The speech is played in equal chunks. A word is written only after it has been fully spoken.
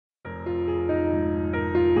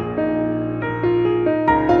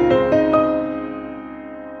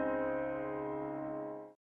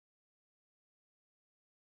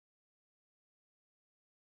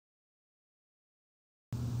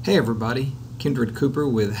Hey everybody, Kindred Cooper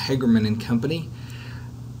with Hagerman and Company.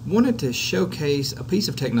 Wanted to showcase a piece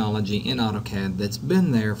of technology in AutoCAD that's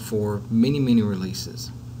been there for many releases.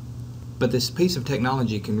 But this piece of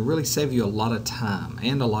technology can really save you a lot of time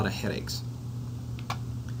and a lot of headaches.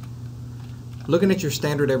 Looking at your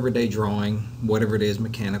standard everyday drawing, whatever it is,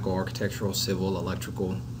 mechanical, architectural, civil,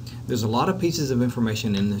 electrical, there's a lot of pieces of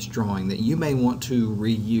information in this drawing that you may want to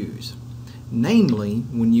reuse. Namely,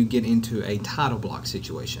 when you get into a title block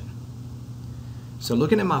situation. So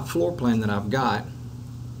looking at my floor plan that I've got,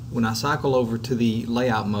 when I cycle over to the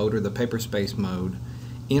layout mode or the paper space mode,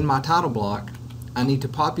 in my title block, I need to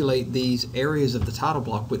populate these areas of the title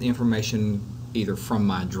block with information either from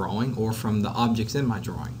my drawing or from the objects in my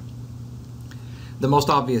drawing. The most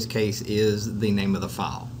obvious case is the name of the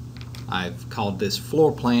file. I've called this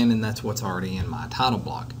floor plan, and that's what's already in my title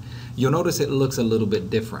block. You'll notice it looks a little bit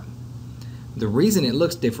different. The reason it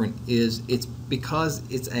looks different is it's because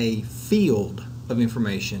it's a field of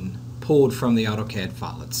information pulled from the AutoCAD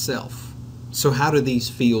file itself. So how do these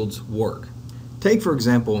fields work? Take, for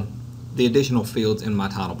example, the additional fields in my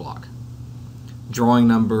title block. Drawing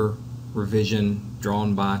number, revision,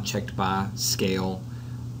 drawn by, checked by, scale.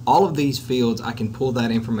 All of these fields, I can pull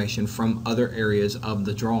that information from other areas of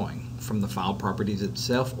the drawing, from the file properties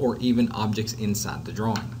itself or even objects inside the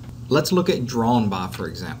drawing. Let's look at drawn by, for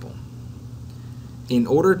example. In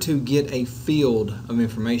order to get a field of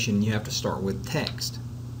information, you have to start with text.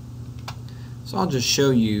 So I'll just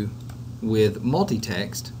show you with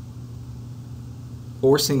multi-text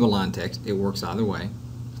or single line text. It works either way.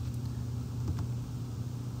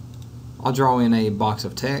 I'll draw in a box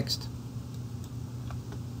of text.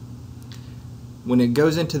 When it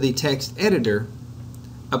goes into the text editor,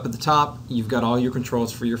 up at the top you've got all your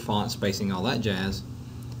controls for your font, spacing, all that jazz.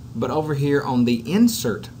 But over here on the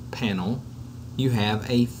insert panel, you have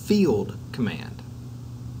a field command.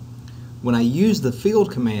 When I use the field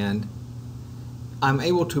command, I'm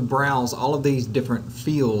able to browse all of these different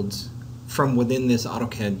fields from within this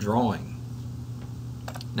AutoCAD drawing.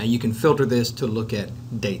 Now you can filter this to look at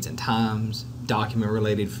dates and times, document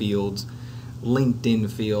related fields, LinkedIn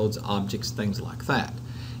fields, objects, things like that.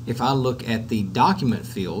 If I look at the document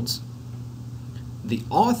fields, the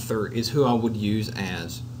author is who I would use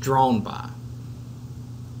as drawn by.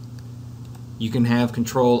 You can have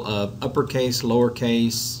control of uppercase,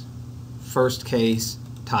 lowercase, first case,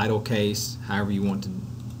 title case, however you want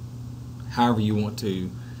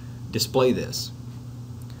to display this.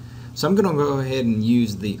 So I'm going to go ahead and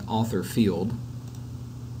use the author field.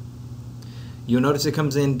 You'll notice it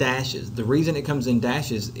comes in dashes. The reason it comes in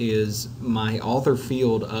dashes is my author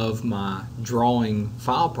field of my drawing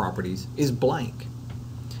file properties is blank.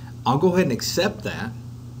 I'll go ahead and accept that.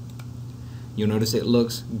 You'll notice it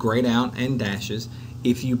looks grayed out and dashes.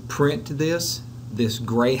 If you print this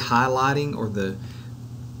gray highlighting or the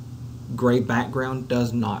gray background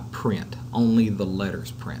does not print. Only the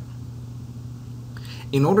letters print.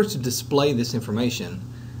 In order to display this information,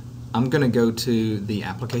 I'm going to go to the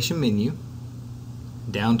application menu,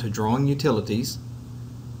 down to drawing utilities,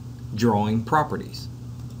 drawing properties.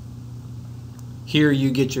 Here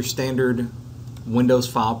you get your standard Windows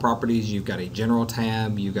file properties. You've got a general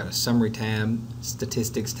tab, you've got a summary tab,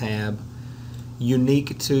 statistics tab.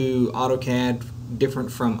 Unique to AutoCAD,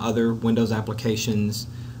 different from other Windows applications,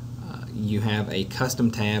 you have a custom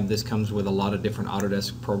tab. This comes with a lot of different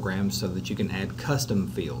Autodesk programs so that you can add custom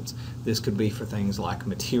fields. This could be for things like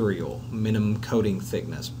material, minimum coating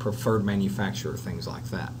thickness, preferred manufacturer, things like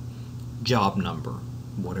that. Job number,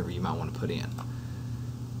 whatever you might want to put in.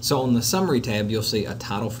 So on the summary tab, you'll see a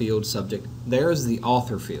title field, subject. There's the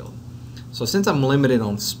author field. So since I'm limited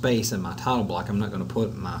on space in my title block, I'm not going to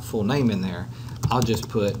put my full name in there. I'll just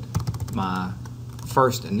put my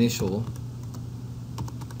first initial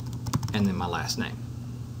and then my last name.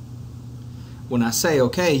 When I say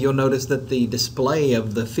OK, you'll notice that the display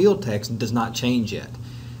of the field text does not change yet.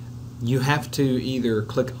 You have to either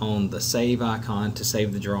click on the save icon to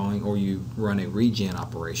save the drawing, or you run a regen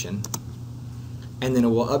operation, and then it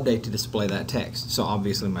will update to display that text. So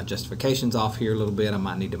obviously my justification's off here a little bit. I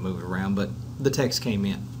might need to move it around, but the text came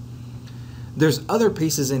in. There's other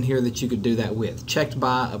pieces in here that you could do that with. Checked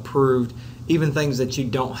by, approved, even things that you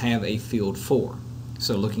don't have a field for.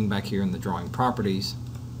 So looking back here in the drawing properties,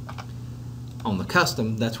 on the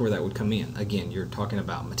custom, that's where that would come in. Again, you're talking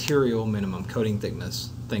about material, minimum coating thickness,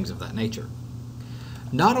 things of that nature.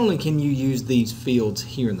 Not only can you use these fields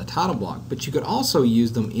here in the title block, but you could also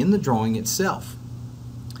use them in the drawing itself.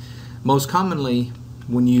 Most commonly,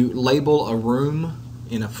 when you label a room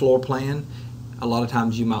in a floor plan, a lot of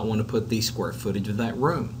times you might want to put the square footage of that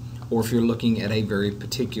room. Or if you're looking at a very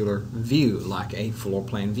particular view, like a floor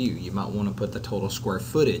plan view, you might want to put the total square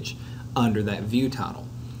footage under that view title.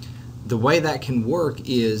 The way that can work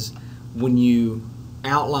is when you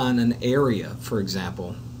outline an area, for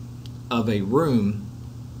example, of a room,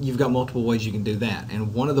 you've got multiple ways you can do that.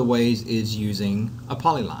 And one of the ways is using a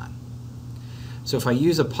polyline. So if I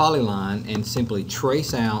use a polyline and simply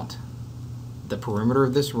trace out the perimeter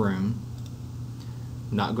of this room,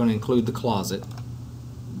 I'm not going to include the closet.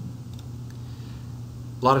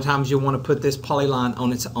 A lot of times you'll want to put this polyline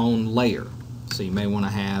on its own layer. So you may want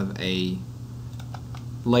to have a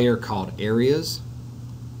layer called areas.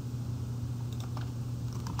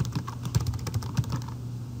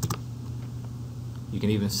 You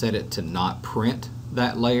can even set it to not print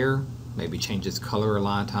that layer. Maybe change its color, a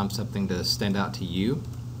lot of times something to stand out to you.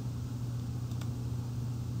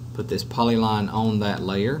 Put this polyline on that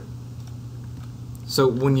layer. So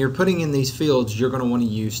when you're putting in these fields, you're going to want to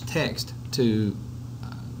use text to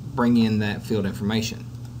bring in that field information.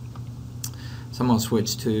 So I'm going to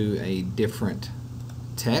switch to a different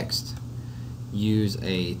text, use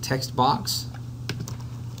a text box,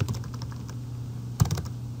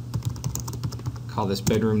 call this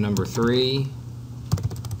bedroom number 3,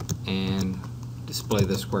 and display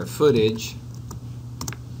the square footage.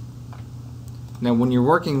 Now when you're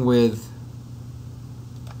working with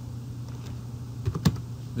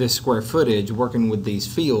this square footage, working with these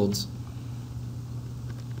fields,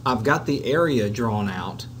 I've got the area drawn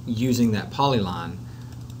out using that polyline.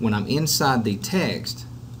 When I'm inside the text,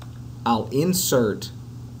 I'll insert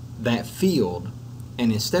that field,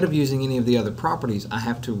 and instead of using any of the other properties, I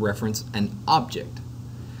have to reference an object.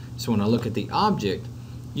 So when I look at the object,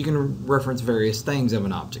 you can reference various things of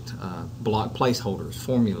an object, block placeholders,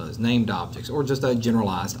 formulas, named objects, or just a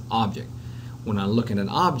generalized object. When I look at an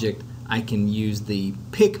object, I can use the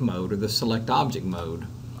pick mode or the select object mode,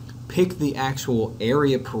 pick the actual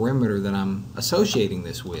area perimeter that I'm associating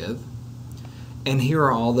this with, and here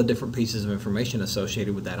are all the different pieces of information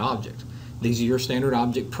associated with that object. These are your standard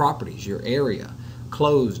object properties, your area,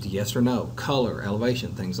 closed, yes or no, color,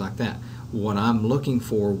 elevation, things like that. What I'm looking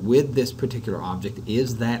for with this particular object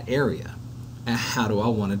is that area. And how do I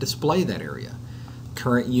want to display that area?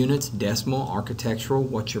 Current units, decimal, architectural,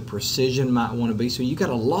 what your precision might want to be. So you got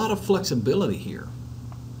a lot of flexibility here.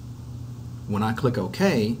 When I click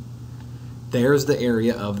OK, there's the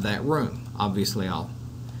area of that room. Obviously I'll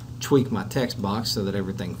tweak my text box so that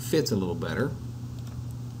everything fits a little better.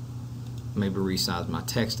 Maybe resize my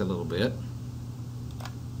text a little bit.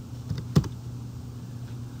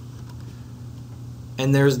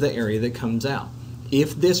 And there's the area that comes out.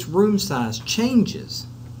 If this room size changes,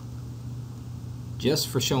 just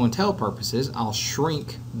for show and tell purposes, I'll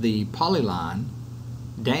shrink the polyline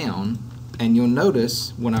down, and you'll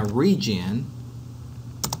notice when I regen,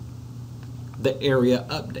 the area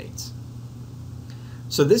updates.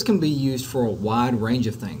 So this can be used for a wide range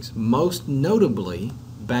of things. Most notably,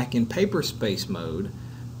 back in paper space mode,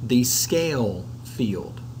 the scale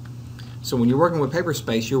field. So when you're working with paper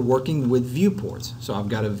space, you're working with viewports. So I've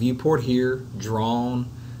got a viewport here drawn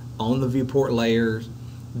on the viewport layers.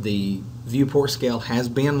 The viewport scale has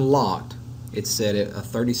been locked. It's set at a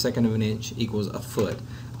 32nd of an inch equals a foot.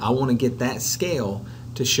 I want to get that scale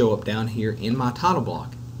to show up down here in my title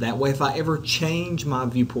block. That way, if I ever change my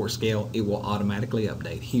viewport scale, it will automatically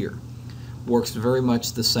update here. Works very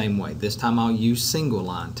much the same way. This time I'll use single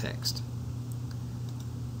line text.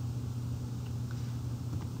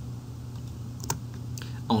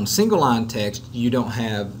 On single line text, you don't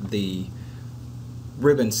have the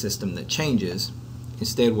ribbon system that changes.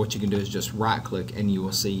 Instead, what you can do is just right click and you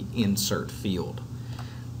will see insert field.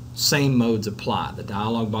 Same modes apply. The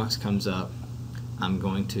dialog box comes up. I'm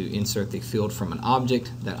going to insert the field from an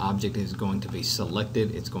object. That object is going to be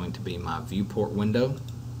selected. It's going to be my viewport window.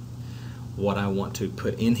 What I want to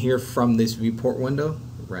put in here from this viewport window,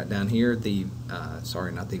 right down here, the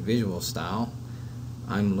sorry, not the visual style.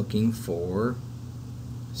 I'm looking for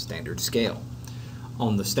standard scale.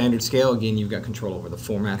 On the standard scale, again, you've got control over the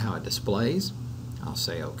format, how it displays. I'll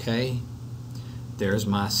say OK. There's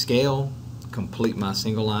my scale, complete my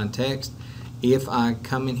single line text. If I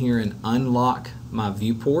come in here and unlock my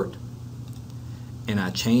viewport and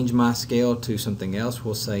I change my scale to something else,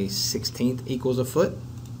 we'll say 1/16 equals a foot,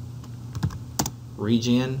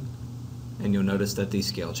 regen, and you'll notice that the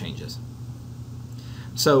scale changes.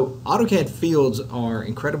 So AutoCAD fields are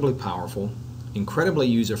incredibly powerful, incredibly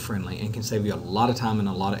user-friendly, and can save you a lot of time and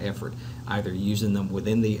a lot of effort, either using them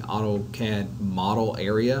within the AutoCAD model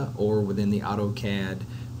area or within the AutoCAD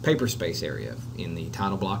paper space area in the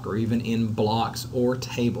title block, or even in blocks or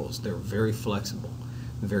tables. They're very flexible,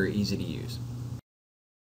 very easy to use.